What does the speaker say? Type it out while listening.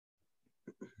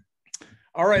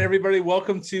All right, everybody,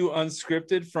 welcome to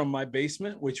Unscripted from my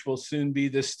basement, which will soon be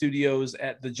the studios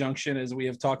at the Junction, as we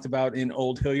have talked about in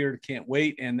Old Hilliard. Can't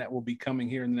wait, and that will be coming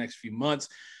here in the next few months.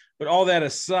 But all that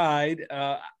aside,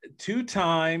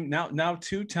 two-time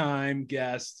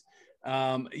guest.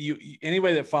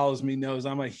 Anybody that follows me knows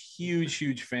I'm a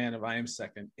huge fan of I Am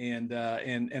Second,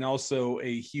 and also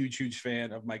a huge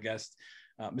fan of my guest,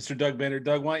 Mr. Doug Bender.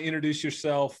 Doug, why don't you introduce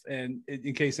yourself? And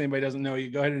in case anybody doesn't know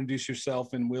you, go ahead and introduce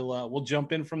yourself, and we'll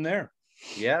jump in from there.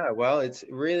 Yeah, well, it's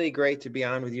really great to be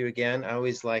on with you again. I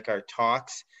always like our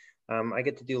talks. I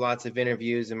get to do lots of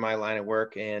interviews in my line of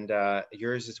work, and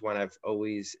yours is one I've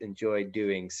always enjoyed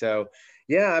doing. So,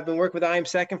 yeah, I've been working with I Am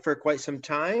Second for quite some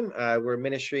time. We're a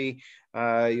ministry.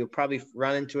 You'll probably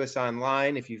run into us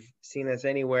online if you've seen us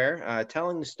anywhere,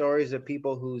 telling the stories of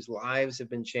people whose lives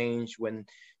have been changed when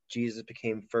Jesus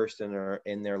became first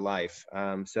in their life.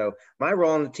 So my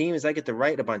role on the team is I get to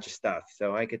write a bunch of stuff.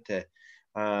 So I get to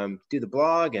do the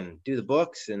blog and do the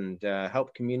books and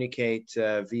help communicate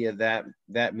via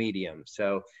that medium.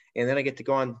 So, and then I get to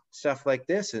go on stuff like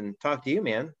this and talk to you,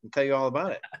 man, and tell you all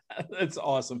about it. That's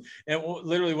awesome. And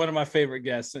literally one of my favorite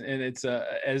guests. And it's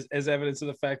as evidence of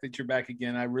the fact that you're back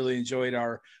again. I really enjoyed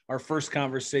our first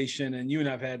conversation, and you and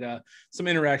I've had some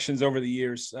interactions over the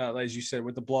years, as you said,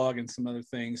 with the blog and some other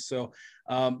things. So,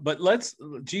 but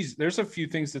there's a few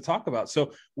things to talk about.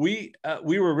 So we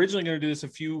were originally going to do this a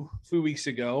few weeks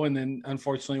ago, and then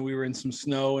unfortunately we were in some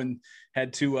snow and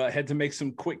had to make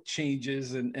some quick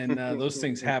changes, and those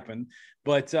things happen.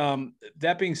 But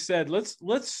that being said,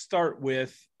 let's start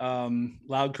with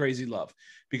Loud Krazy Love,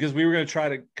 because we were going to try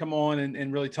to come on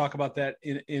and really talk about that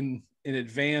in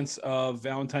advance of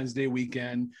Valentine's Day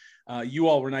weekend. You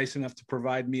all were nice enough to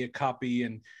provide me a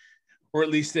copy or at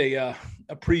least a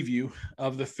preview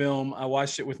of the film. I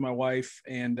watched it with my wife,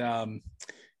 and it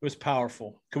was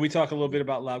powerful. Can we talk a little bit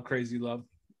about Loud Krazy Love?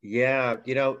 Yeah,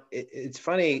 it's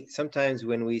funny. Sometimes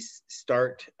when we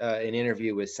start an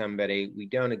interview with somebody, we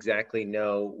don't exactly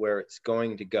know where it's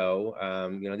going to go.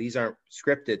 These aren't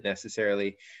scripted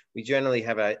necessarily. We generally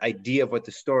have an idea of what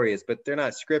the story is, but they're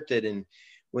not scripted. And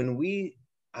when we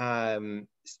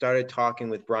started talking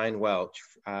with Brian Welch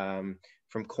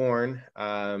from Korn,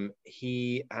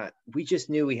 we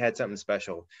just knew we had something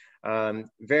special.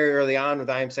 Very early on with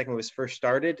I Am Second was first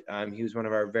started. He was one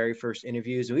of our very first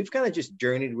interviews, and we've kind of just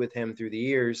journeyed with him through the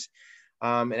years.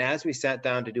 And as we sat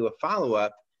down to do a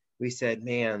follow-up, we said,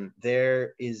 man,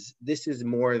 this is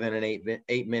more than an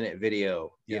eight minute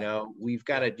video. Yeah. We've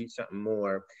got to do something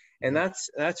more. And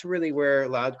that's really where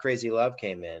Loud Krazy Love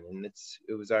came in. And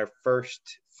it was our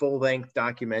first full-length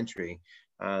documentary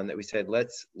that we said,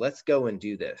 let's go and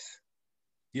do this.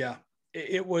 Yeah,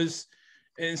 it was.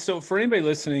 And so for anybody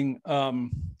listening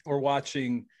or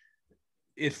watching,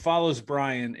 it follows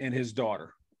Brian and his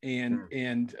daughter. And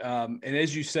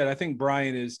as you said, I think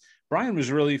Brian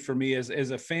was really, for me, as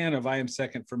a fan of I Am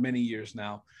Second for many years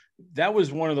now, that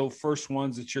was one of the first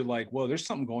ones that you're like, well, there's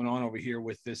something going on over here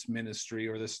with this ministry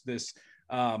or this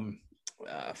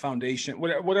foundation,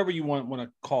 whatever you want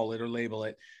to call it or label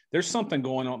it. There's something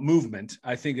going on. Movement,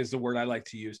 I think, is the word I like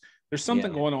to use. There's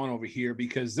something going on over here,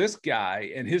 because this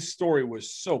guy and his story was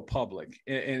so public,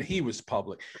 and he was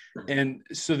public. And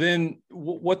so then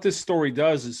what this story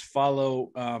does is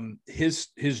follow his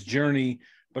journey,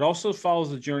 but also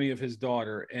follows the journey of his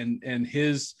daughter and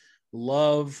his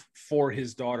love for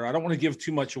his daughter. I don't want to give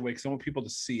too much away because I want people to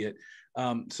see it.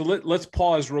 So let's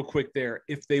pause real quick there.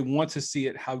 If they want to see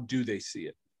it, how do they see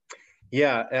it?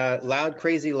 Yeah, Loud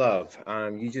Krazy Love.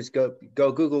 You just go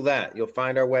Google that. You'll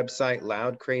find our website,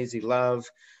 Loud Krazy Love,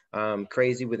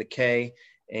 Krazy with a K,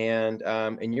 and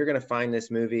you're going to find this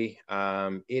movie.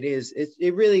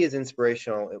 It really is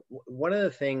inspirational. One of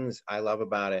the things I love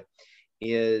about it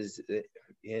is,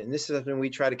 and this is something we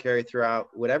try to carry throughout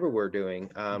whatever we're doing,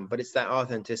 but it's that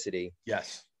authenticity.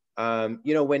 Yes.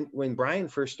 When Brian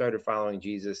first started following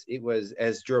Jesus, it was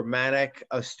as dramatic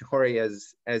a story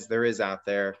as there is out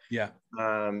there. Yeah.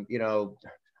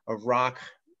 A rock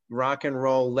and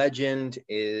roll legend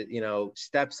is,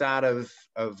 steps out of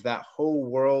that whole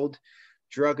world,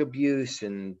 drug abuse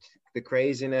and the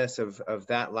craziness of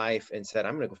that life, and said,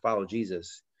 I'm going to go follow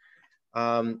Jesus.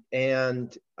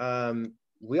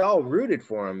 We all rooted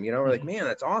for him. We're like, man,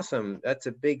 that's awesome. That's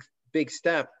a big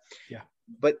step. Yeah.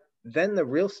 But then the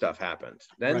real stuff happened.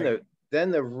 Then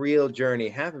the real journey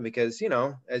happened, because,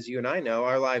 as you and I know,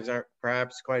 our lives aren't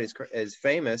perhaps quite as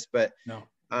famous, but no.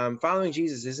 Following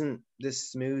Jesus isn't this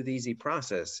smooth, easy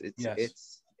process.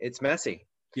 It's messy.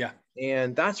 Yeah.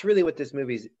 And that's really what this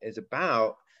movie is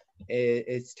about.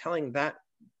 It's telling that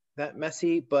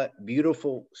messy but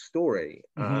beautiful story.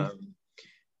 Mm-hmm.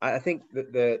 I think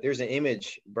there's an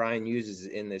image Brian uses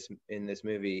in this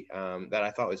movie that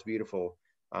I thought was beautiful,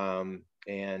 and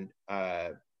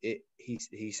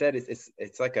he said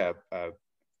it's like a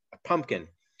pumpkin.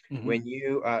 Mm-hmm. When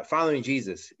you following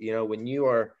Jesus, when you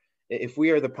are, if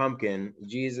we are the pumpkin,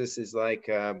 Jesus is like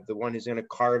the one who's going to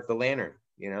carve the lantern,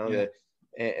 Yeah.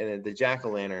 the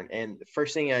jack-o'-lantern. And the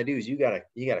first thing you gotta do is you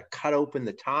gotta cut open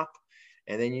the top,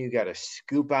 and then you gotta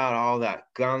scoop out all that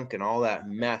gunk and all that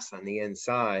mess on the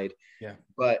inside. Yeah.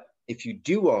 But if you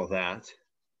do all that,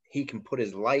 he can put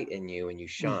his light in you and you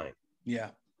shine. Yeah.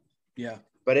 Yeah.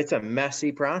 But it's a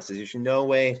messy process. There's no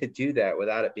way to do that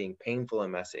without it being painful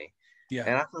and messy. Yeah.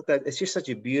 And I thought that it's just such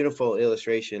a beautiful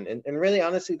illustration. And really,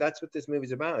 honestly, that's what this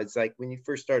movie's about. It's like when you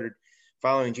first started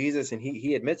following Jesus, and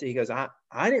he admits it, he goes, I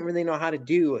didn't really know how to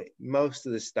do most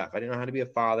of this stuff. I didn't know how to be a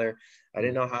father. I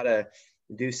didn't know how to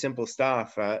do simple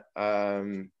stuff.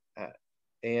 And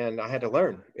I had to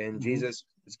learn. And Jesus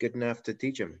was good enough to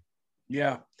teach him.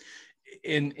 Yeah.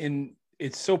 And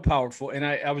it's so powerful. And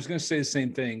I was going to say the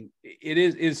same thing. It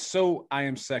is so I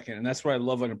Am Second. And that's what I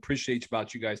love and appreciate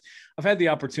about you guys. I've had the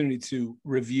opportunity to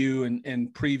review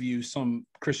and preview some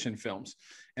Christian films.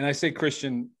 And I say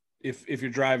Christian, if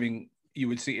you're driving, you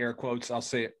would see air quotes. I'll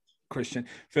say it, Christian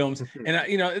films.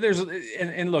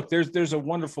 And look, there's a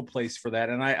wonderful place for that.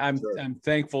 And I'm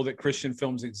thankful that Christian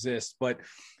films exist, but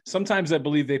sometimes I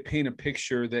believe they paint a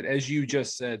picture that, as you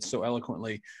just said so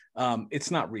eloquently,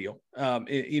 it's not real.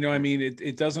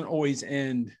 It doesn't always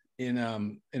end in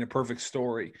a perfect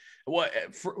story.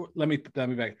 Let me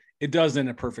back. It does end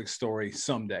a perfect story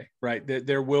someday, right?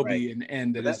 There will be an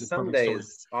end that is a perfect story.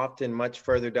 Is often much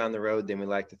further down the road than we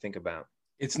like to think about.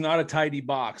 It's not a tidy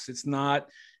box. It's not.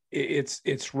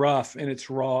 It's rough and it's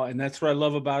raw, and that's what I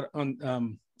love about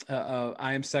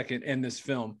I Am Second and this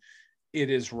film. It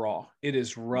is raw, it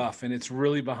is rough, and it's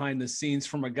really behind the scenes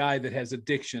from a guy that has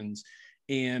addictions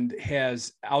and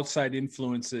has outside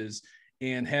influences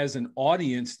and has an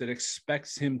audience that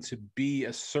expects him to be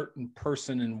a certain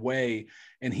person and way.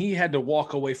 And he had to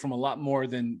walk away from a lot more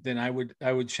than I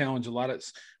would challenge a lot of,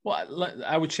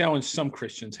 I would challenge some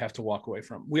Christians have to walk away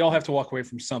from. We all have to walk away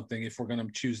from something if we're going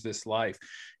to choose this life.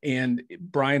 And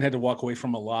Brian had to walk away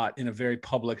from a lot in a very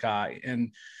public eye.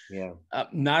 And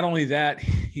not only that,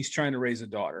 he's trying to raise a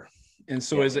daughter. And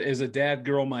so as a dad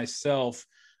girl myself,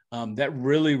 that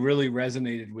really, really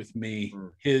resonated with me.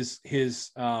 His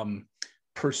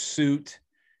pursuit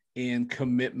and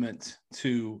commitment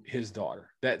to his daughter.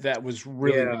 That was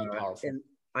really, really powerful. And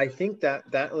I think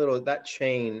that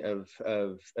chain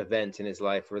of events in his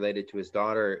life related to his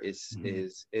daughter is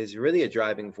really a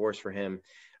driving force for him.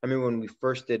 I mean, when we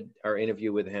first did our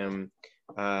interview with him,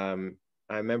 I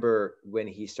remember when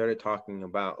he started talking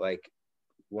about like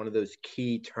one of those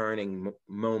key turning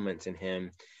moments in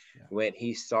him, when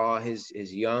he saw his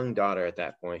young daughter at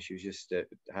that point. She was just,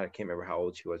 I can't remember how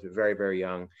old she was, but very, very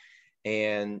young.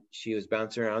 And she was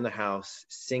bouncing around the house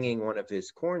singing one of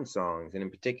his Korn songs, and in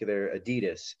particular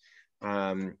Adidas,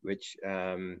 which, is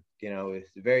a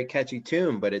very catchy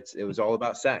tune, but it was all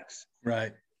about sex.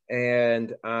 Right.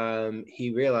 And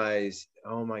he realized,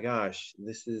 oh my gosh,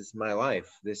 this is my life.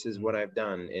 This is what I've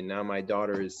done. And now my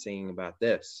daughter is singing about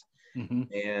this.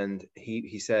 And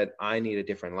he said, I need a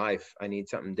different life. I need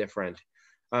something different.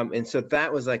 And so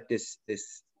that was like this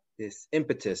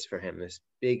impetus for him, this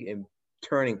big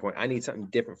turning point. I need something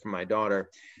different from my daughter.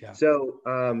 So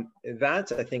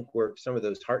that's, I think, where some of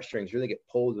those heartstrings really get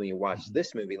pulled when you watch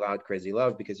this movie, Loud, Krazy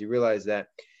Love, because you realize that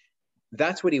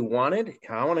that's what he wanted.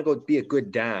 I want to go be a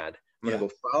good dad. I'm going to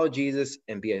go follow Jesus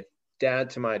and be a dad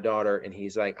to my daughter. And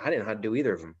he's like, I didn't know how to do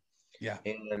either of them.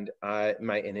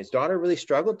 And his daughter really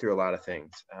struggled through a lot of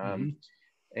things.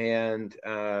 And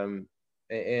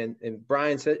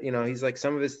Brian said, he's like,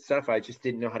 some of his stuff, I just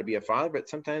didn't know how to be a father, but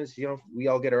sometimes, we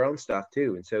all get our own stuff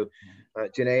too. And so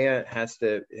Janaea has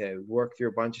to work through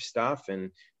a bunch of stuff,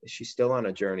 and she's still on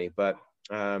a journey, but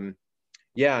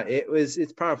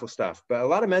it's powerful stuff, but a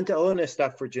lot of mental illness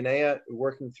stuff for Janaea,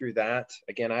 working through that.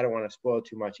 Again, I don't want to spoil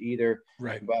too much either,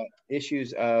 right? But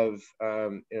issues of,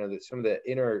 some of the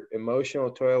inner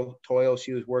emotional toil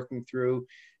she was working through,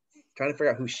 trying to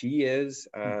figure out who she is,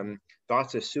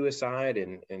 thoughts of suicide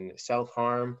and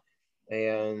self-harm.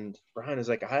 And Brian is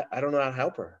like, I don't know how to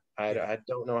help her. I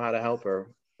don't know how to help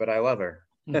her, but I love her.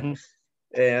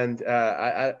 And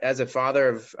I, as a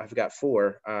father I've got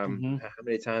 4. How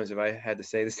many times have I had to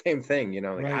say the same thing?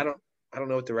 I don't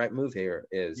know what the right move here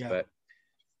is, but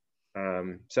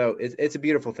so it's a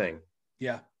beautiful thing.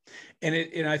 Yeah.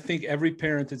 And I think every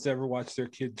parent that's ever watched their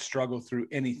kid struggle through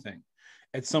anything,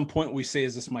 at some point we say,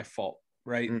 is this my fault?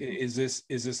 Right. Is this,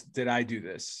 did I do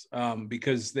this?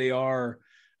 Because they are,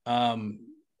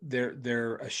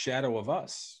 they're a shadow of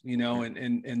us, you know,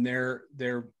 and they're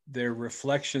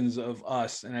reflections of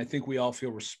us. And I think we all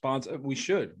feel responsible. We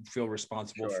should feel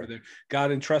responsible for them.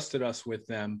 God entrusted us with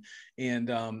them.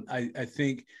 And I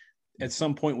think at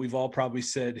some point we've all probably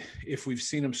said, if we've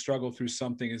seen them struggle through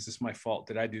something, is this my fault?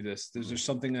 Did I do this? Is there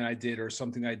something that I did or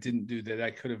something I didn't do that I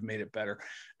could have made it better?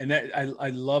 And that I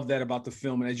love that about the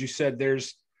film. And as you said,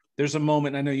 there's a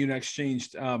moment, I know you and I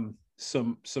exchanged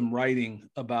some writing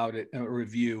about it, a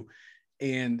review.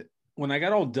 And when I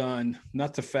got all done,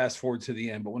 not to fast forward to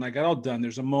the end, but when I got all done,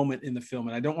 there's a moment in the film,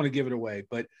 and I don't want to give it away,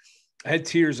 but I had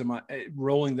tears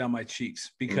rolling down my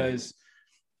cheeks, because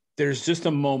there's just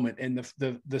a moment, and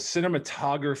the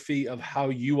cinematography of how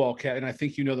you all and I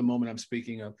think you know the moment I'm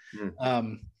speaking of,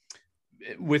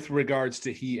 with regards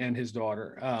to he and his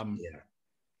daughter.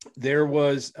 There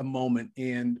was a moment,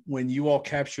 and when you all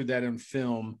captured that in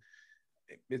film,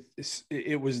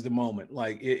 it was the moment.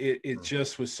 Like it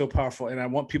just was so powerful, and I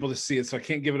want people to see it, so I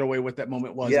can't give it away what that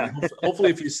moment was. Yeah. Hopefully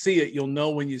if you see it, you'll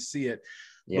know when you see it.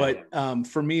 Yeah. But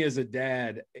for me as a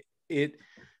dad, it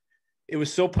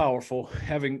was so powerful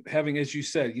having, as you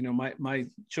said, you know, my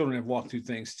children have walked through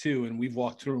things too, and we've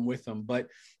walked through them with them, but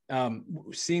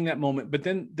seeing that moment. But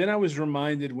then I was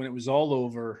reminded when it was all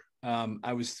over,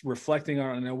 I was reflecting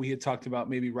on, I know we had talked about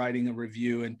maybe writing a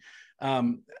review, and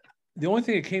the only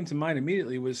thing that came to mind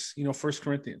immediately was, you know, 1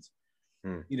 Corinthians,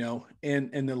 you know,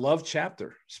 and the love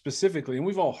chapter specifically. And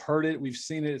we've all heard it. We've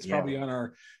seen it. It's probably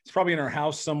in our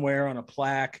house somewhere on a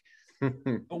plaque.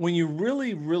 But when you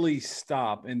really, really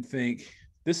stop and think,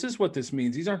 this is what this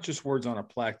means. These aren't just words on a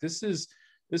plaque. This is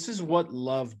what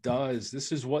love does.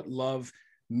 This is what love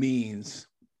means.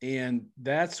 And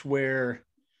that's where,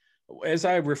 as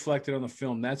I reflected on the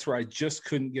film, that's where I just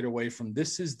couldn't get away from,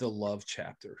 this is the love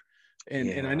chapter.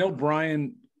 And I know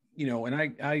Brian, you know, and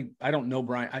I don't know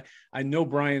Brian. I know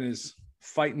Brian is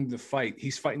fighting the fight.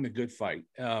 He's fighting the good fight.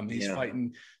 He's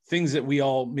fighting things that we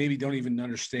all maybe don't even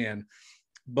understand,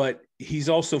 but he's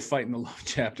also fighting the love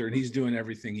chapter, and he's doing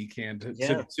everything he can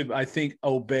to I think,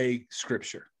 obey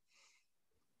Scripture.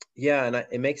 Yeah, and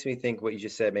it makes me think what you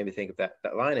just said, made me think of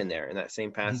that line in there, in that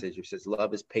same passage, which says,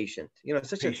 love is patient. You know,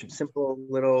 it's such a simple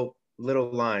little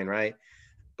line, right?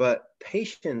 But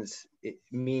patience, it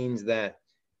means that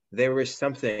there is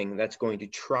something that's going to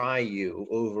try you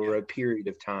over a period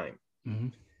of time.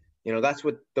 You know, that's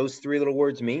what those 3 little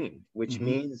words mean, which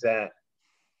means that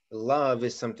love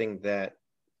is something that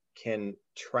can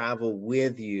travel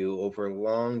with you over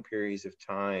long periods of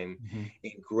time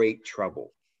in great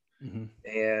trouble.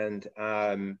 And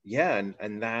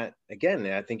and that, again,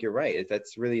 I think you're right.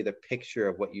 That's really the picture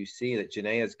of what you see, that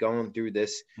Janae is going through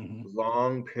this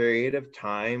long period of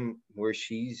time where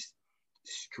she's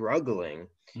struggling,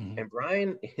 and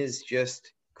Brian is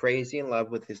just crazy in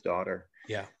love with his daughter.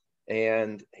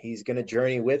 And he's going to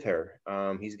journey with her.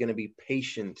 He's going to be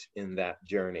patient in that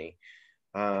journey.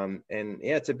 And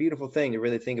it's a beautiful thing to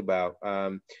really think about.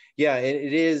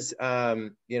 It is,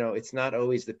 you know, it's not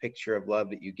always the picture of love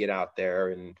that you get out there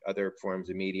in other forms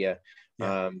of media.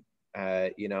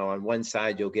 You know, on one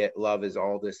side, you'll get love as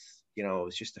all this, you know,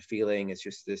 it's just a feeling. It's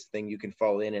just this thing you can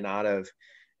fall in and out of.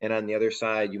 And on the other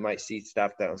side, you might see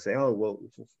stuff that will say, oh, well,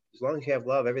 as long as you have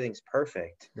love, everything's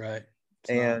perfect. Right.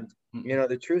 And, you know,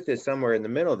 the truth is somewhere in the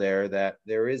middle there, that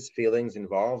there is feelings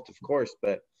involved, of course,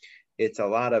 but it's a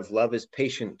lot of love is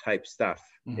patient type stuff.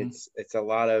 It's a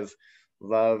lot of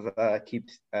love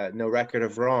keeps no record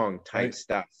of wrong type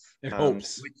stuff. It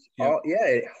hopes.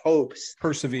 It hopes.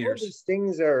 Perseveres. All these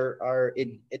things are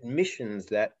admissions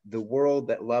that the world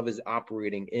that love is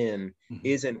operating in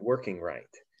isn't working right.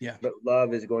 But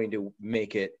love is going to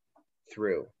make it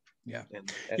through.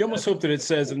 And you almost hope that it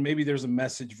says, and maybe there's a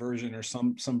message version or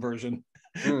some version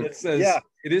that says,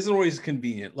 it isn't always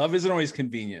convenient. Love isn't always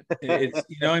convenient. It's,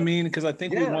 you know what I mean? Because I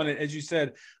think we want it, as you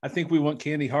said, I think we want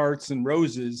candy hearts and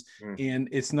roses, and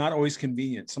it's not always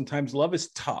convenient. Sometimes love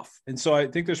is tough. And so I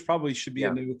think there's probably should be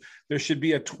there should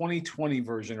be a 2020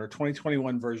 version or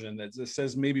 2021 version that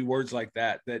says maybe words like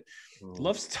that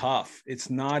love's tough. It's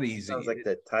not easy. Sounds like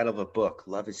the title of a book.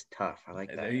 Love is tough. I like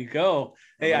that. There you go.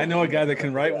 Hey, I know a guy that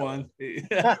can write one.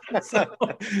 So,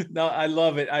 no, I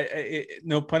love it.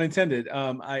 No pun intended.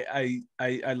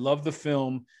 I love the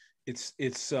film. It's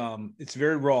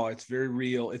very raw. It's very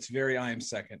real. It's very I Am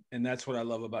Second. And that's what I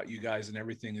love about you guys and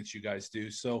everything that you guys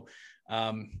do. So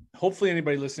hopefully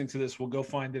anybody listening to this will go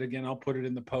find it. Again, I'll put it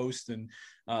in the post and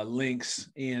links,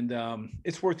 and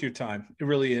it's worth your time. It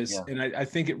really is. And I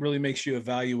think it really makes you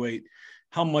evaluate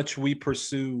how much we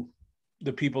pursue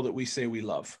the people that we say we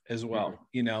love as well.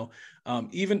 You know,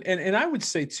 and I would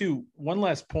say too, one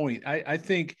last point. I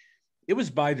think it was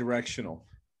bi-directional.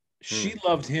 she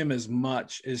loved him as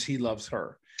much as he loves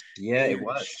her. Yeah, And it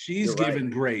was. she's given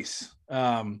grace.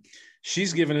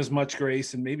 She's given as much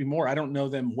grace and maybe more. I don't know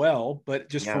them well, but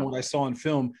just from what I saw in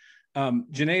film,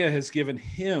 Janaea has given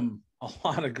him a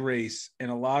lot of grace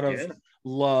and a lot of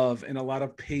love and a lot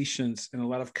of patience and a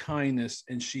lot of kindness.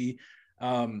 And she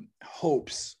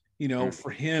hopes, for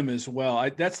him as well.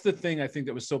 That's the thing I think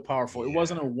that was so powerful. It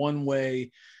wasn't a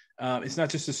one-way. It's not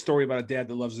just a story about a dad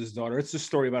that loves his daughter. It's a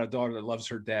story about a daughter that loves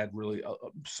her dad really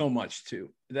so much too.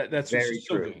 That's very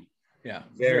so true. Good. Yeah,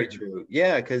 very true.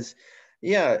 Yeah, because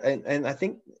and I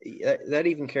think that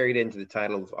even carried into the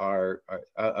title of our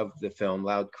of the film,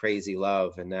 Loud Krazy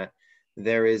Love, and that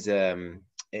there is an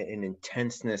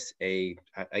intenseness, a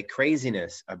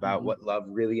craziness about what love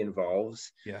really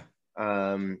involves. Yeah.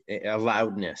 A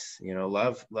loudness,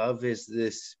 love is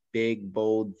this big,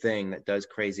 bold thing that does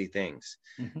crazy things.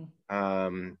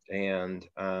 And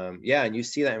you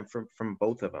see that from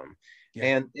both of them.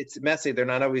 And it's messy. They're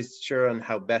not always sure on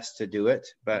how best to do it,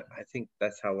 but I think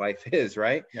that's how life is,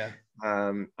 right?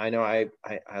 I know I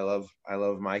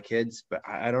love my kids, but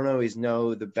I don't always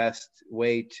know the best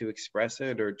way to express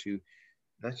it, or to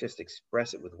not just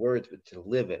express it with words, but to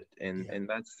live it. And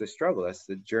that's the struggle. That's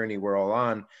the journey we're all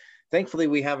on. Thankfully,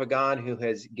 we have a God who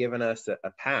has given us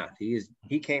a path.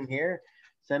 He came here,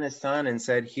 sent his son, and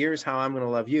said, here's how I'm going to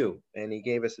love you. And he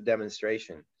gave us a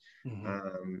demonstration.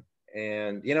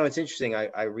 And it's interesting.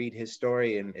 I read his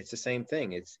story, and it's the same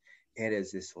thing. It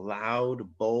is this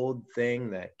loud, bold thing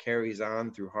that carries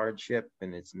on through hardship,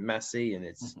 and it's messy, and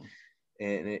it's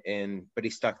but he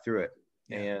stuck through it.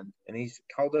 And he's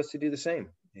called us to do the same.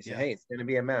 He said, hey, it's going to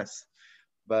be a mess,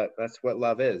 but that's what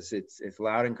love is. It's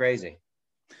loud and crazy.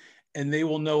 And they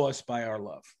will know us by our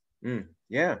love.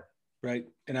 Right.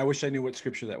 And I wish I knew what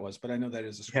scripture that was, but I know that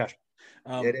is a scripture.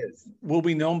 It is. We'll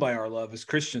be known by our love as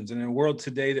Christians. And in a world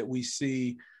today that we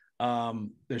see,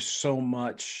 there's so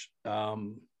much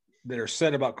that are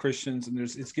said about Christians, and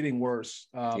it's getting worse.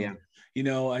 I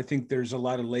think there's a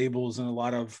lot of labels and a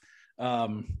lot of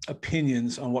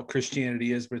opinions on what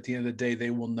Christianity is, but at the end of the day, they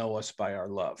will know us by our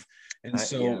love. And I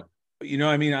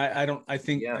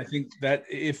think that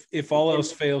if all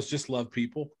else fails, just love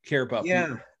people, care about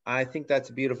people. I think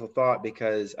that's a beautiful thought,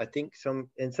 because I think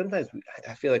sometimes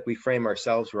I feel like we frame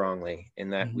ourselves wrongly, in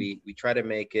that we try to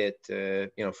make it,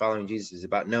 following Jesus is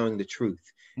about knowing the truth.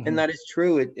 And that is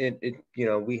true.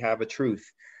 We have a truth,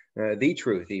 the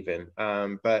truth even,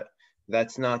 but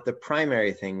that's not the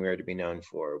primary thing we are to be known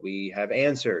for. We have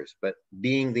answers, but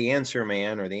being the answer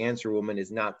man or the answer woman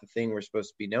is not the thing we're supposed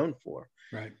to be known for.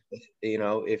 Right.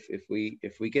 If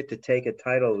we get to take a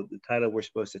title, the title we're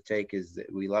supposed to take is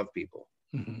that we love people.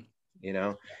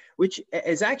 Which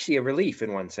is actually a relief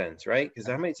in one sense, right? Because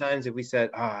how many times have we said,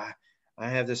 I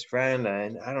have this friend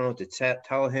and I don't know what to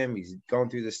tell him. He's going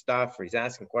through this stuff, or he's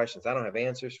asking questions I don't have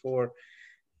answers for.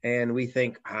 And we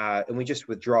think, and we just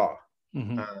withdraw.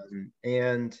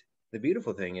 And the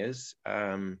beautiful thing is,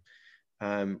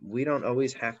 we don't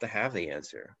always have to have the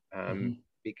answer,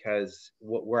 because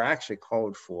what we're actually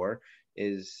called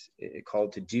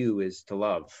to do is to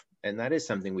love. And that is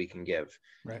something we can give.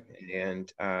 Right.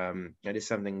 And that is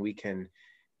something we can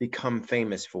become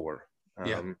famous for,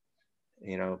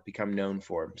 become known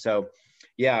for. So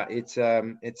it's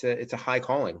a high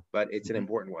calling, but it's an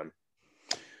important one.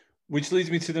 Which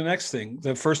leads me to the next thing.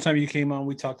 The first time you came on,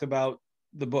 we talked about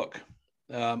the book,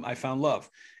 I Found Love,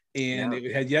 and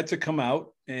it had yet to come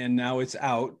out, and now it's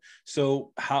out.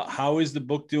 So how is the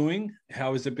book doing?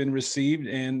 How has it been received?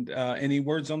 And any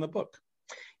words on the book?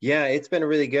 Yeah, it's been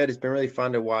really good. It's been really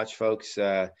fun to watch folks.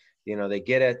 They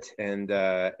get it, and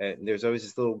there's always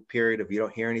this little period of you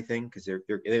don't hear anything because they're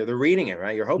reading it,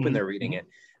 right? You're hoping they're reading it.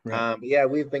 Right.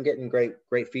 We've been getting great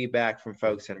feedback from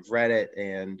folks that have read it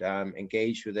and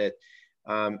engaged with it.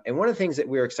 And one of the things that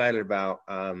we're excited about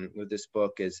with this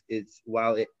book is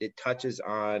while it touches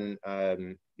on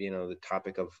the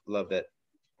topic of love that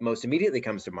most immediately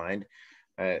comes to mind,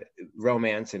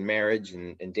 romance and marriage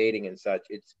and dating and such,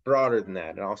 it's broader than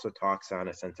that. It also talks on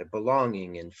a sense of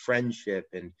belonging and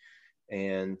friendship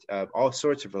and all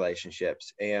sorts of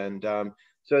relationships. And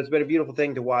so it's been a beautiful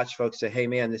thing to watch folks say, hey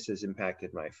man, this has impacted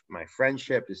my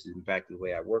friendship. This has impacted the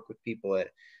way I work with people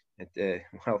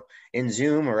in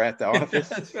Zoom or at the office.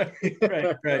 That's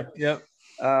right. Yep.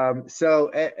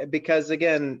 Because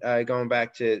again, going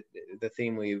back to the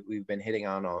theme we've been hitting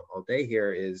on all day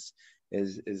here is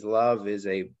love is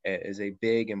a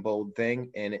big and bold thing,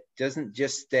 and it doesn't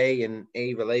just stay in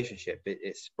a relationship.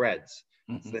 It spreads.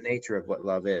 It's the nature of what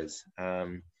love is.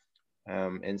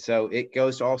 And so it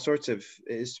goes to all sorts of,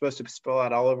 it's supposed to spill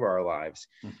out all over our lives.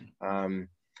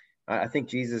 I think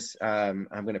Jesus, I'm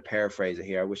going to paraphrase it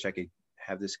here. I wish I could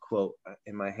have this quote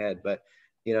in my head, but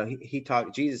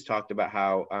Jesus talked about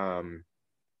how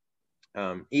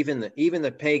even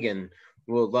the pagan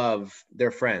will love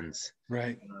their friends.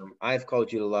 Right. I've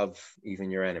called you to love even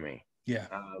your enemy. Yeah.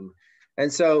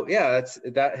 And so, yeah,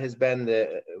 that has been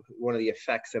one of the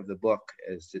effects of the book,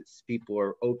 is that people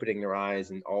are opening their eyes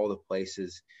in all the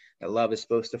places that love is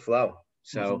supposed to flow.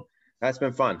 So that's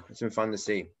been fun. It's been fun to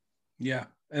see. Yeah.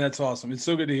 And that's awesome. It's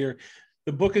so good to hear.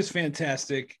 The book is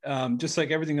fantastic. Just like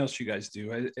everything else you guys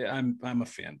do. I'm a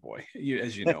fanboy,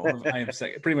 as you know, of I Am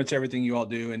Second, pretty much everything you all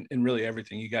do, and really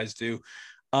everything you guys do.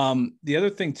 The other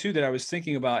thing too, that I was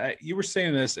thinking about, you were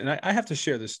saying this, and I have to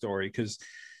share this story because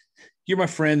you're my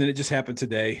friend and it just happened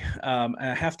today. And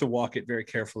I have to walk it very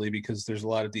carefully because there's a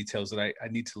lot of details that I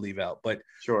need to leave out, but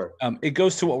sure. It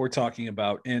goes to what we're talking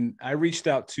about. And I reached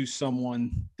out to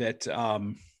someone that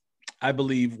I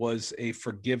believe was a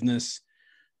forgiveness,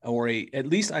 or at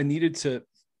least I needed to,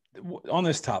 on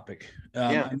this topic,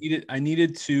 I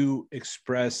needed to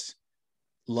express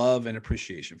love and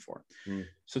appreciation for it.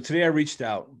 So today I reached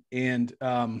out, and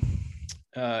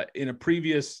in a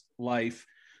previous life,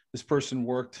 this person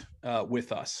worked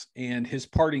with us, and his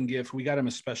parting gift, we got him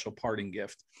a special parting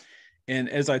gift. And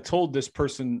as I told this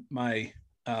person, I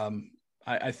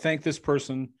thanked this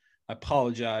person, I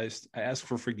apologized, I asked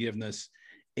for forgiveness.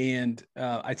 And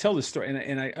I tell this story,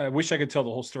 and I wish I could tell the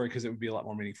whole story because it would be a lot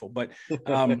more meaningful. But,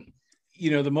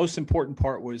 the most important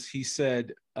part was, he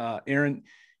said, Aaron,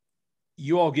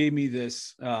 you all gave me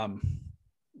this,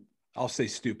 I'll say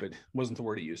stupid, wasn't the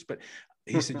word he used, but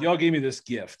he said, y'all gave me this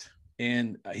gift.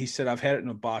 And he said, I've had it in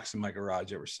a box in my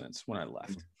garage ever since when I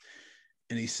left.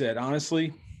 And he said,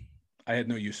 honestly, I had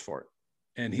no use for it.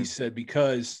 And he said,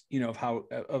 because, of how,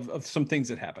 of some things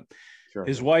that happened. Sure.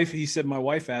 His wife, he said, my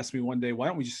wife asked me one day, why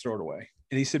don't we just throw it away?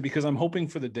 And he said, because I'm hoping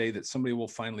for the day that somebody will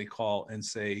finally call and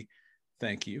say,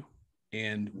 thank you.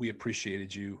 And we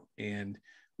appreciated you, and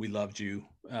we loved you.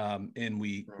 And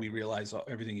we realized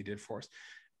everything you did for us.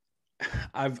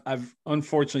 I've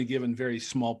unfortunately given very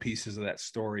small pieces of that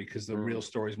story because the real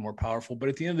story is more powerful. But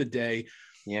at the end of the day,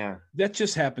 that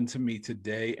just happened to me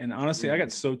today. And honestly, I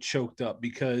got so choked up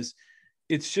because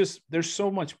it's just, there's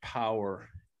so much power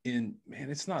in,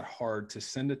 man, it's not hard to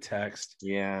send a text,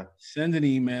 send an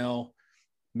email,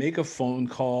 make a phone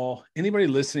call. Anybody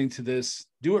listening to this,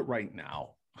 do it right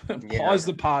now. Pause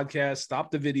the podcast,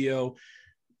 stop the video,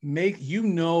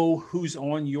 who's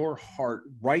on your heart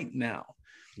right now.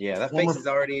 Yeah, that face is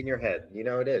already in your head.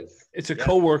 It is. It's a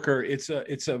coworker. It's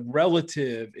a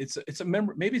relative. It's a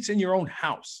member. Maybe it's in your own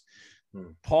house.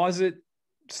 Pause it,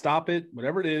 stop it,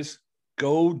 whatever it is.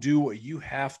 Go do what you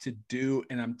have to do.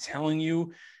 And I'm telling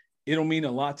you, it'll mean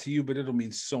a lot to you, but it'll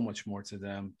mean so much more to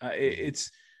them.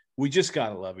 We just got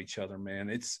to love each other,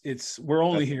 man. We're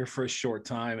only here for a short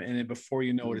time. And before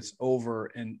you know it, it's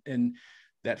over. And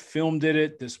that film did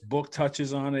it. This book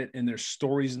touches on it. And there's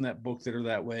stories in that book that are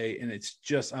that way. And it's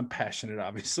just, I'm passionate,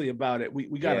 obviously, about it. We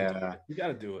got to do it. We got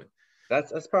to do it.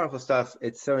 That's powerful stuff.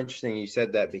 It's so interesting you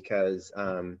said that because,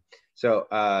 I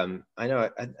know,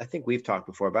 I think we've talked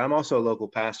before, but I'm also a local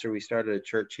pastor. We started a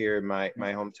church here in my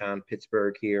hometown,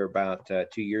 Pittsburgh, here about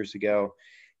 2 years ago.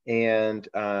 And,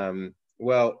 I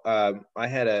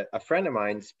had a friend of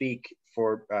mine speak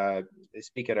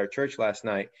at our church last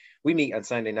night. We meet on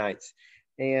Sunday nights.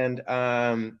 And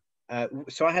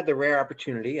so I had the rare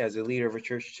opportunity as a leader of a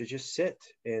church to just sit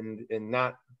and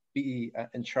not be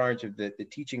in charge of the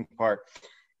teaching part.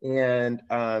 And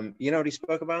you know what he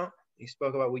spoke about? He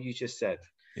spoke about what you just said.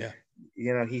 Yeah.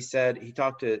 He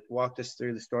walked us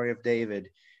through the story of David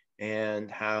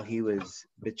and how he was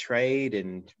betrayed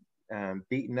and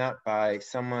beaten up by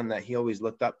someone that he always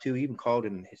looked up to. He even called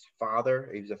him his father.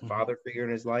 He was a father figure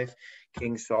in his life,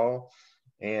 King Saul.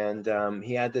 And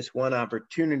he had this one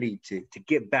opportunity to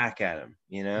get back at him,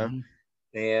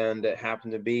 and it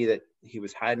happened to be that he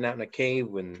was hiding out in a cave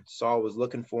when Saul was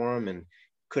looking for him, and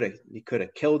he could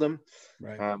have killed him,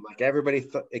 right? Like everybody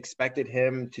expected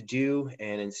him to do,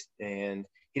 and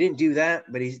he didn't do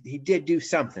that, but he did do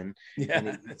something. Yeah,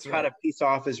 and he cut a piece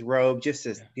off his robe just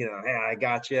as hey, I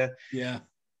got you. Yeah.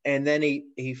 And then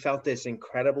he felt this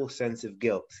incredible sense of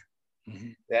guilt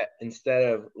that instead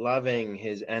of loving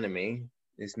his enemy,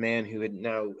 this man who had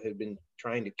been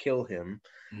trying to kill him,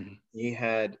 he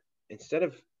had, instead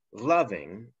of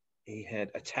loving, he had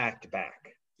attacked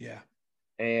back. Yeah.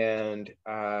 And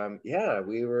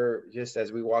we were just,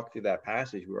 as we walked through that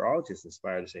passage, we were all just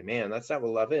inspired to say, man, that's not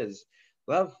what love is.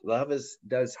 Love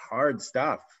does hard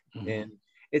stuff. And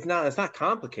it's not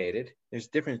complicated. there's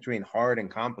a difference between hard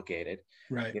and complicated.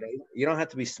 Right. You know, you don't have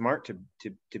to be smart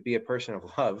to be a person of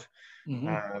love,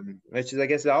 Mm-hmm. which is, I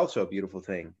guess, also a beautiful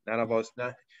thing. Not of us,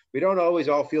 not we don't always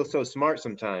all feel so smart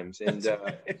sometimes, and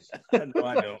That's right. No,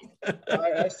 I don't.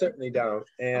 I certainly don't.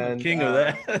 I'm the And king of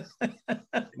that.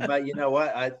 but you know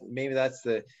what? Maybe that's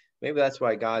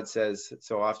why God says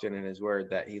so often in His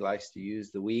Word that He likes to use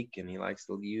the weak and He likes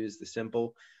to use the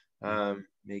simple,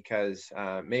 because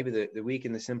maybe the weak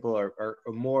and the simple are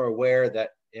more aware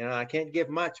that, you know, I can't give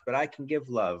much, but I can give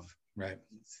love, Right.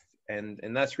 and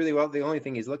that's really well the only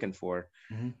thing He's looking for.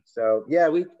 Mm-hmm. So yeah,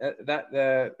 we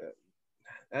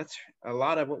that's a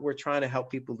lot of what we're trying to help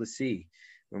people to see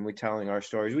when we're telling our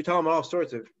stories. We tell them all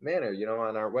sorts of manner, you know,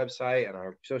 on our website and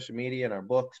our social media and our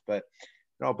books, but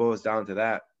it all boils down to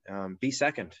that. Be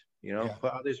second, you know,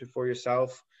 put others before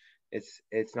yourself. It's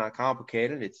not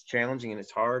complicated. It's challenging and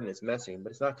it's hard and it's messy,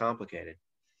 but it's not complicated.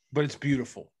 But it's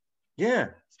beautiful.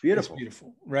 Yeah, it's beautiful. It's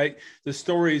beautiful, right? The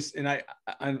stories, and I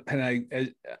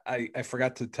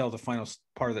forgot to tell the final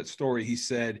part of that story. He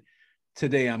said,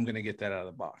 "Today I'm going to get that out of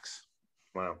the box."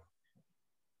 Wow.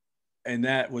 And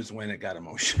that was when it got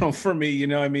emotional for me. You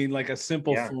know, I mean, like a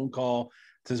simple phone call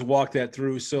to walk that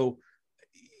through. So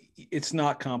it's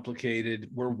not complicated.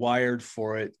 We're wired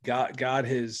for it. God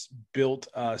has built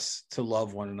us to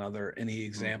love one another, and He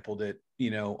exampled it,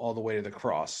 you know, all the way to the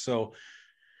cross. So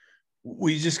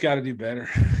we just got to do better,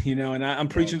 you know. And I'm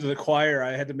preaching to the choir.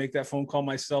 I had to make that phone call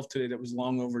myself today. That was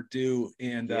long overdue,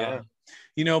 and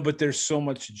you know, but there's so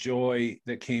much joy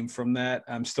that came from that.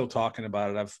 I'm still talking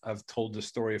about it. I've told the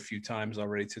story a few times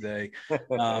already today.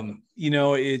 You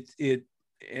know,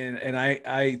 and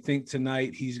I think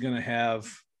tonight he's going to have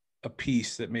a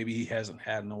peace that maybe he hasn't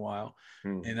had in a while.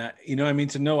 And I, you know, I mean,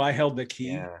 to know I held the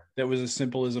key that was as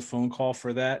simple as a phone call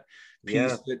for that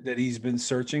peace that he's been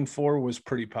searching for was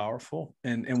pretty powerful.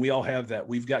 And we all have that.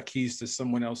 We've got keys to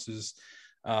someone else's,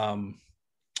 a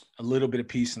little bit of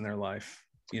peace in their life,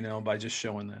 you know, by just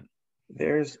showing that.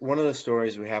 There's one of the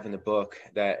stories we have in the book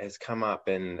that has come up,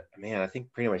 and man, I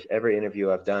think pretty much every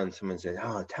interview I've done, someone said,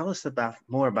 "Oh, tell us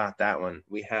more about that one."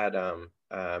 We had a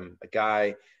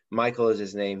guy, Michael is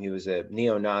his name. He was a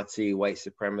neo-Nazi, white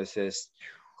supremacist,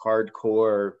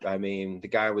 hardcore. I mean, the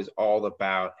guy was all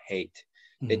about hate.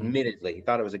 Admittedly, he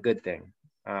thought it was a good thing.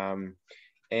 And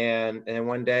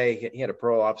one day he had a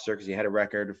parole officer because he had a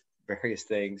record of various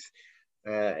things.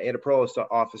 He had a parole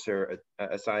officer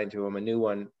assigned to him, a new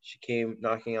one. She came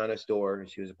knocking on his door, and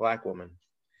she was a Black woman.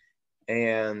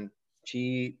 And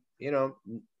she, you know,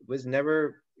 was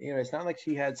never, you know, it's not like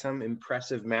she had some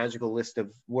impressive magical list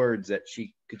of words that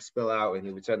she could spill out and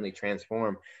he would suddenly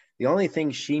transform. The only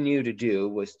thing she knew to do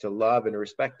was to love and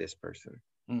respect this person.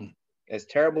 As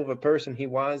terrible of a person he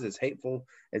was, as hateful,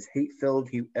 as hate-filled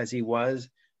as he was,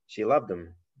 she loved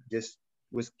him, just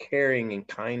was caring and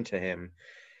kind to him.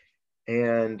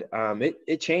 And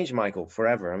it changed Michael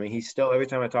forever. I mean, he's still, every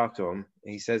time I talk to him,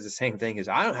 he says the same thing: is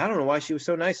I don't know why she was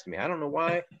so nice to me. I don't know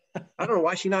why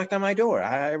she knocked on my door.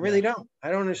 I really don't.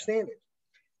 I don't understand it.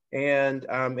 And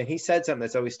he said something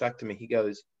that's always stuck to me. He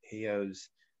chose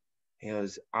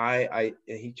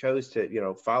to, you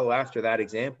know, follow after that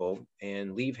example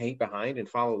and leave hate behind and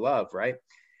follow love, right?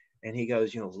 And he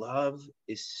goes, you know, love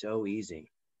is so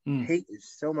easy. Hate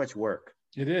is so much work.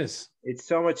 It is. It's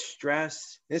so much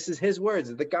stress. This is his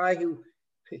words. The guy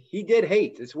he did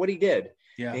hate. It's what he did.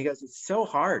 Yeah. And he goes, it's so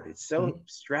hard. It's so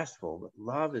stressful. But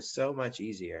love is so much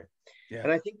easier. Yeah.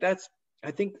 And I think I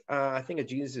think of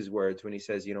Jesus's words when he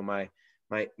says, you know, my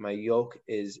yoke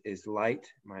is light.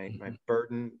 My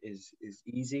burden is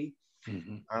easy.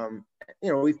 You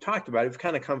know, we've talked about it. We've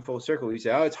kind of come full circle. We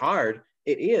say, oh, it's hard.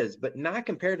 It is, but not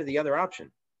compared to the other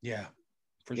option. Yeah.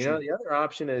 You know, the other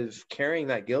option is carrying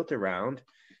that guilt around,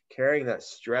 carrying that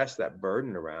stress, that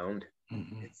burden around.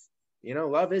 It's, you know,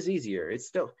 love is easier. It's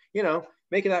still, you know,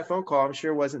 making that phone call, I'm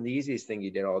sure wasn't the easiest thing you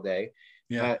did all day.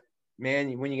 Yeah. But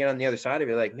man, when you get on the other side of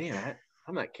it, you're like, man,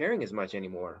 I'm not caring as much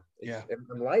anymore.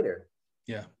 I'm lighter.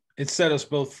 Yeah. It set us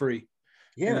both free.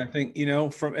 Yeah. And I think, you know,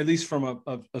 from at least from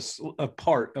a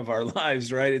part of our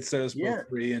lives, right? It set us both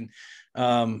free. And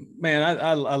man,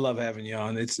 I love having you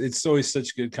on. It's always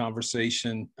such good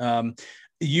conversation.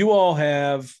 You all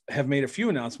have made a few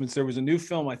announcements. There was a new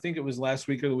film, I think it was last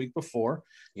week or the week before.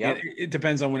 Yeah, it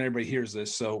depends on when everybody hears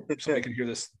this. So somebody can hear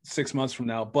this 6 months from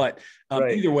now. But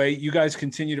either way, you guys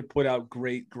continue to put out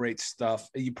great stuff.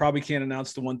 You probably can't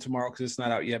announce the one tomorrow because it's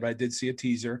not out yet, but I did see a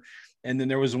teaser. And then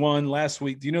there was one last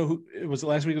week. Do you know who it was?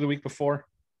 Last week or the week before?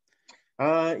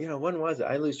 You know, when was it?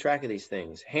 I lose track of these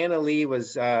things. Hannah Lee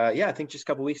was, I think just a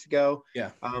couple weeks ago. Yeah.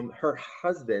 Her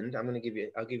husband, I'll give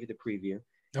you the preview.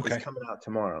 Okay. Is coming out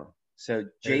tomorrow. So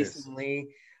Jason Lee,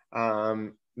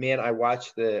 Man, I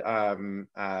watched the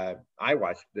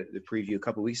preview a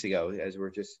couple weeks ago as we're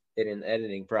just in an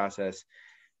editing process,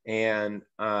 and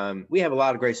we have a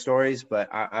lot of great stories, but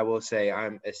I will say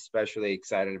I'm especially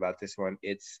excited about this one.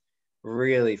 It's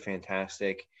really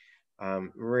fantastic,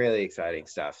 really exciting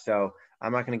stuff. So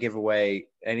I'm not going to give away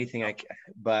anything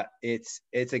but it's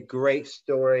a great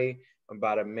story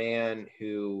about a man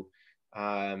who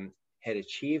had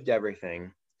achieved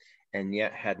everything and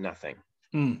yet had nothing.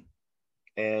 Mm.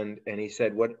 And he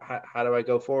said, how do I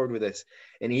go forward with this?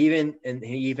 And he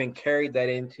even carried that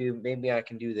into, maybe I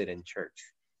can do that in church.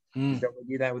 Don't we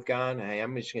do that with God? Hey,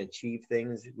 I'm just going to achieve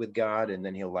things with God, and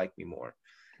then He'll like me more.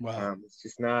 Wow. It's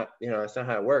just not, it's not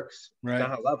how it works. Right. It's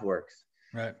not how love works.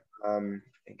 Right.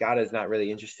 God is not really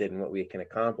interested in what we can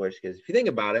accomplish, because if you think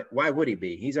about it, why would He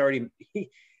be?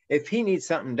 If He needs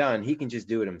something done, He can just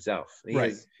do it Himself.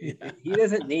 He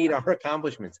doesn't need our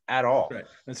accomplishments at all. Right.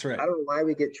 That's right. I don't know why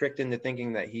we get tricked into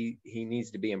thinking that he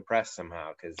needs to be impressed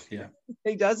somehow, because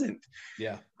he doesn't.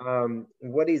 Yeah.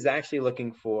 What He's actually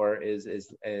looking for is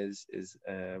a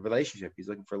relationship. He's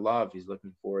looking for love. He's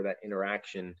looking for that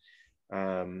interaction.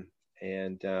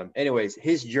 Anyways,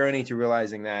 his journey to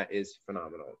realizing that is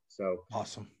phenomenal. So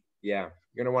awesome. Yeah,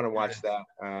 you're gonna want to watch that.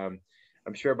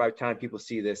 I'm sure by the time people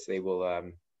see this, they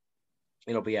will.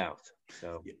 It'll be out.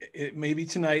 So it may be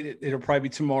tonight. It'll probably be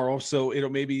tomorrow. So it'll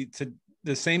maybe to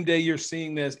the same day you're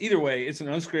seeing this. Either way, it's an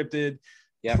unscripted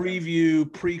preview,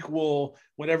 prequel,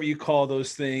 whatever you call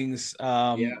those things.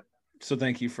 So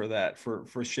thank you for that,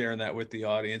 for sharing that with the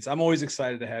audience. I'm always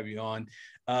excited to have you on.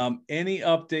 Any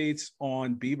updates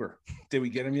on Bieber? Did we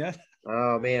get him yet?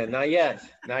 Oh man, not yet.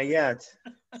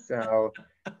 So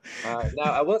now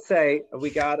I will say we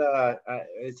got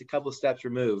it's a couple steps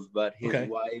removed, but his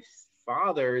wife's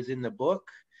father is in the book.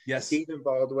 Yes, Stephen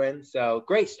Baldwin. So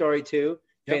great story too.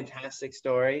 Yep. Fantastic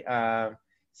story.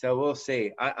 So we'll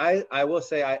see. I will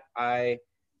say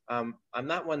I'm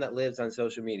not one that lives on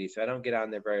social media, so I don't get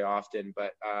on there very often,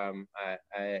 but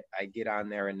I get on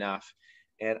there enough,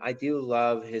 and I do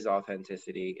love his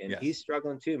authenticity. And he's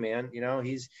struggling too, man.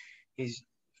 He's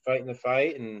fighting the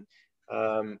fight, and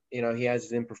he has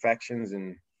his imperfections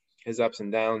and his ups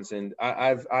and downs. And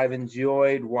I've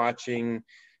enjoyed watching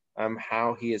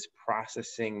how he is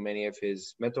processing many of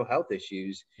his mental health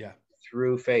issues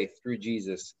through faith, through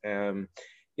Jesus. The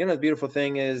beautiful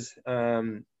thing is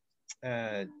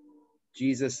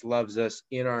Jesus loves us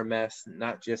in our mess,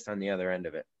 not just on the other end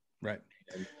of it. Right.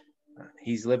 And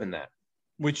he's living that.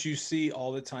 Which you see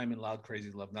all the time in Loud,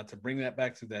 Krazy Love. Not to bring that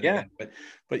back to that again,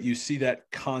 but you see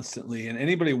that constantly. And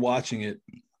anybody watching it,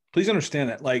 please understand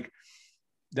that. Like,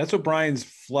 that's what Brian's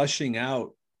flushing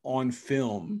out on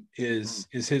film is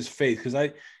his faith. Because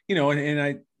I don't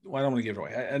want to give it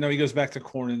away. I know he goes back to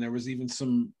Korn, and there was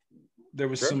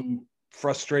some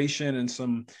frustration and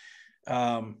some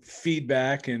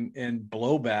feedback and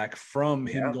blowback from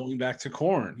him going back to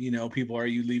Korn. People, are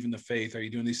you leaving the faith? Are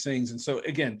you doing these things? And so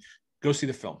again, go see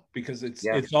the film, because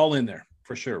it's all in there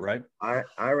for sure, right?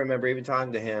 I remember even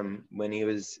talking to him when he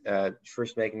was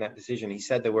first making that decision. He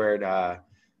said the word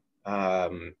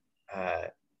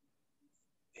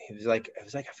he was like, I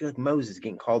feel like Moses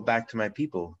getting called back to my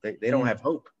people. They don't have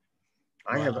hope.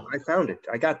 I found it.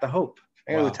 I got the hope.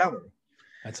 I gotta go tell him.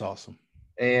 That's awesome.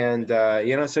 And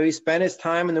so he spent his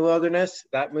time in the wilderness.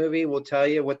 That movie will tell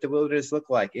you what the wilderness looked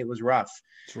like. It was rough.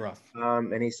 It's rough.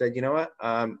 And he said, you know what?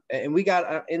 And we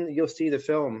got you'll see the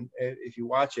film if you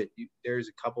watch it. There's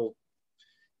a couple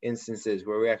instances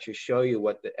where we actually show you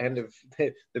what the end of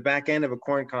the back end of a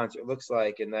Korn concert looks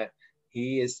like, and that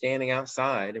he is standing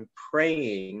outside and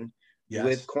praying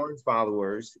with Korn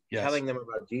followers, telling them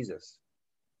about Jesus.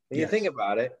 When you think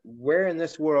about it, where in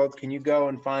this world can you go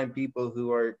and find people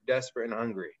who are desperate and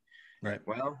hungry? Right.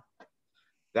 Well,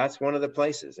 that's one of the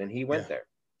places, and he went there.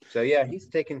 So he's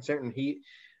taken certain heat,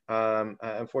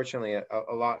 unfortunately,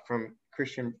 a lot from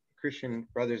Christian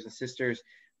brothers and sisters.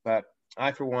 But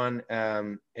I, for one,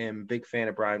 am a big fan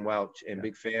of Brian Welch, and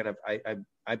big fan of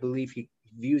I believe he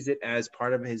views it as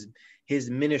part of his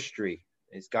ministry,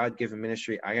 his God-given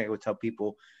ministry. I gotta go tell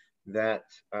people that.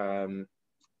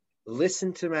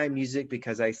 Listen to my music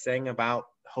because I sang about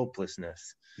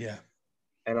hopelessness. Yeah.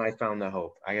 And I found the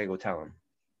hope. I gotta go tell him.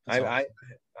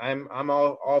 I'm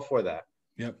all for that.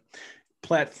 Yep.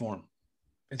 Platform.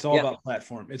 It's all about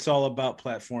platform. It's all about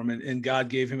platform. And God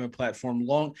gave him a platform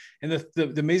long. And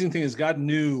the amazing thing is God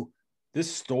knew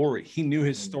this story. He knew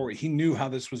his story. He knew how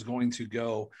this was going to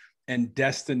go, and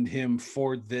destined him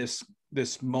for this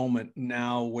moment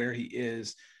now where he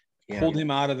is. Pulled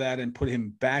him out of that and put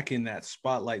him back in that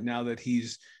spotlight now that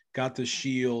he's got the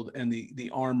shield and the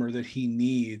armor that he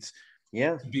needs.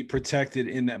 Yeah. to be protected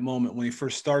in that moment. When he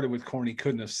first started with Korn, he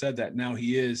couldn't have said that. Now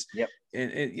he is. Yep.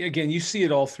 And again, you see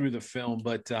it all through the film,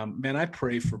 but man, I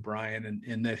pray for Brian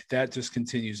and that just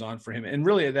continues on for him, and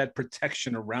really that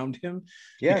protection around him,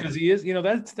 because he is,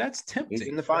 that's tempting. He's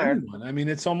in the fire. Anyone. I mean,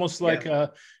 it's almost like an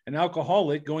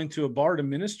alcoholic going to a bar to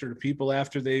minister to people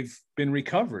after they've been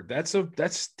recovered. That's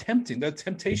tempting. The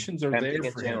temptations are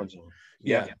there for him.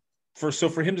 Yeah.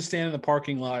 For him to stand in the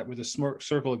parking lot with a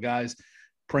circle of guys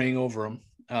praying over him,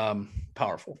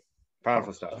 powerful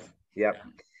stuff. Yep.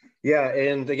 Yeah,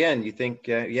 and again, you think,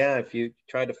 if you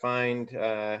try to find,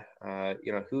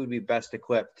 who would be best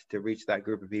equipped to reach that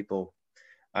group of people,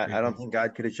 I don't think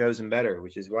God could have chosen better,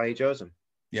 which is why He chose him.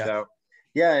 Yeah. So,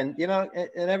 yeah, and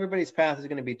and everybody's path is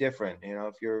going to be different.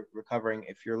 If you're recovering,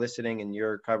 if you're listening and you're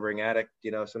a recovering addict,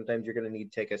 sometimes you're going to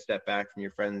need to take a step back from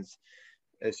your friends,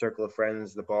 a circle of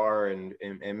friends, the bar, and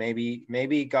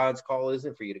maybe God's call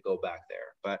isn't for you to go back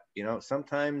there, but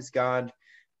sometimes God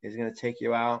is going to take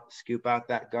you out, scoop out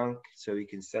that gunk so He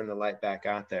can send the light back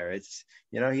out there. It's,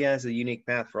 He has a unique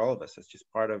path for all of us. It's just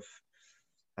part of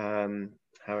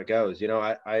how it goes.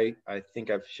 I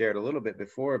think I've shared a little bit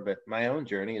before, but my own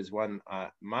journey is one,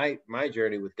 my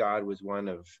journey with God was one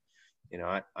of,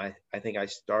 I think I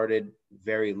started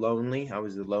very lonely. I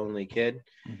was a lonely kid.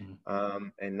 Mm-hmm.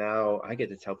 And now I get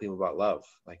to tell people about love.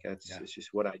 Like it's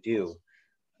just what I do.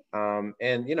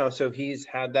 So he's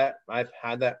had that, I've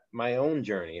had that, my own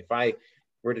journey. If I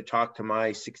were to talk to my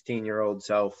 16-year-old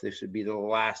self, this would be the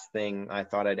last thing I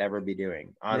thought I'd ever be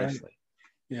doing, honestly.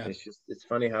 Right. Yeah. It's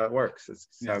funny how it works. It's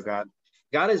how God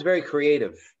is very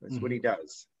creative. That's what He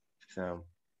does. So.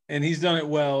 And He's done it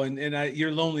well. And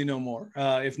you're lonely no more.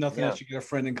 If nothing else, you get a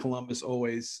friend in Columbus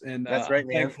always. And that's right,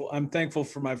 I'm thankful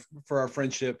for our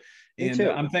friendship. And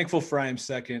I'm thankful for I Am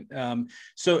Second.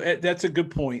 So that's a good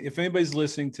point. If anybody's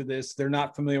listening to this, they're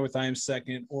not familiar with I Am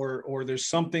Second, or there's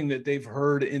something that they've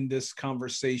heard in this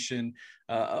conversation,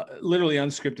 literally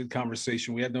unscripted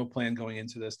conversation. We had no plan going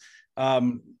into this.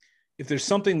 If there's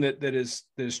something that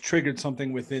has triggered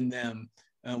something within them,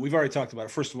 we've already talked about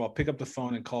it. First of all, pick up the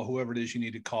phone and call whoever it is you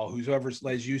need to call. Whoever's,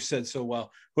 as you said so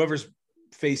well, whoever's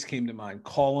face came to mind.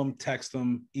 Call them, text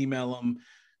them, email them,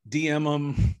 DM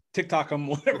them, TikTok them,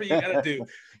 whatever you got to do.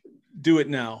 Do it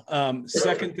now.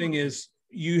 Second thing is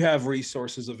you have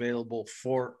resources available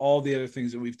for all the other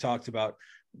things that we've talked about.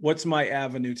 What's my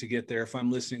avenue to get there? If I'm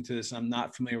listening to this, I'm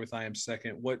not familiar with I Am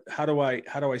Second. How do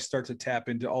I start to tap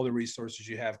into all the resources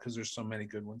you have? Because there's so many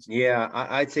good ones. Yeah,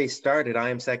 I'd say start at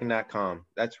IamSecond.com.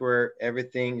 That's where you're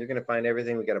going to find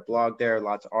everything. We got a blog there,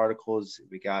 lots of articles.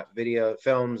 We got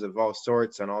films of all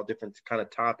sorts on all different kind of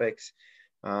topics.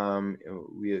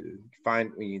 We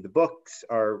find the books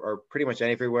are pretty much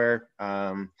everywhere.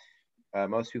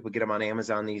 Most people get them on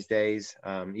Amazon these days.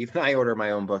 Even I order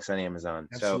my own books on Amazon.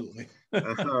 Absolutely.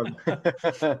 So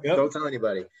don't tell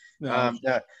anybody. No.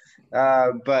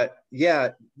 But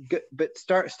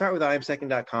start with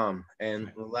IamSecond.com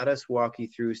and let us walk you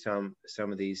through some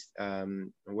of these,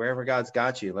 wherever God's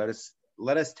got you. Let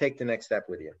us take the next step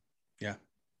with you. Yeah.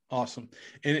 Awesome.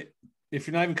 And if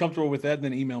you're not even comfortable with that,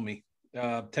 then email me,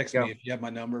 text me if you have my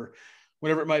number.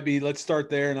 Whatever it might be, let's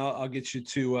start there, and I'll get you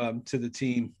to the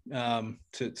team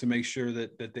to make sure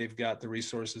that they've got the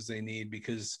resources they need,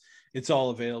 because it's all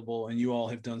available, and you all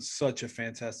have done such a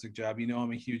fantastic job.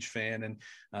 I'm a huge fan, and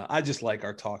I just like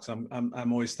our talks. I'm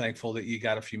always thankful that you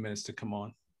got a few minutes to come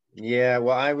on. Yeah,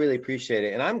 well, I really appreciate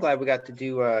it, and I'm glad we got to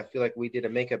do. I feel like we did a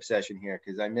makeup session here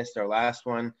because I missed our last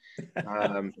one.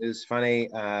 It was funny.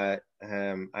 I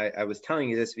was telling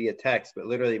you this via text, but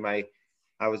literally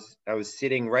I was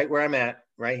sitting right where I'm at,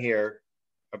 right here,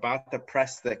 about to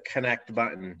press the connect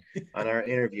button on our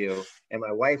interview, and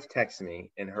my wife texted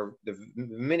me, and the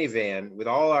minivan with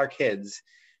all our kids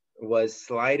was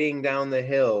sliding down the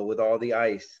hill with all the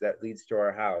ice that leads to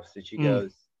our house, and she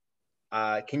goes,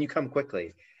 "Can you come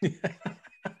quickly?" And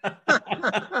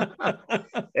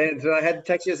so I had to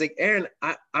text you. I was like, "Aaron,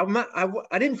 I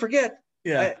didn't forget,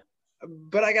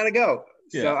 but I gotta go."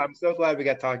 Yeah. So I'm so glad we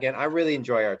got talking again. I really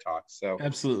enjoy our talks. So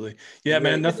absolutely. Yeah,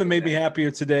 man, nothing made me happier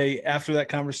today after that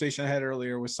conversation I had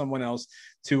earlier with someone else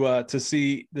to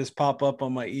see this pop up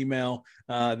on my email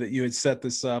that you had set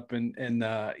this up and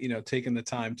taken the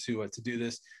time to do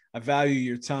this. I value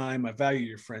your time. I value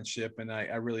your friendship, and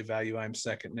I really value I Am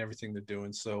Second and everything they're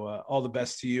doing. So all the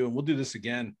best to you, and we'll do this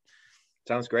again.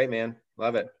 Sounds great, man.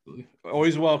 Love it.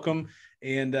 Always welcome.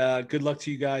 And good luck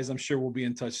to you guys. I'm sure we'll be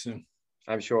in touch soon.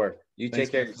 I'm sure. You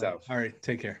take care of yourself. All right.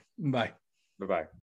 Take care. Bye. Bye-bye.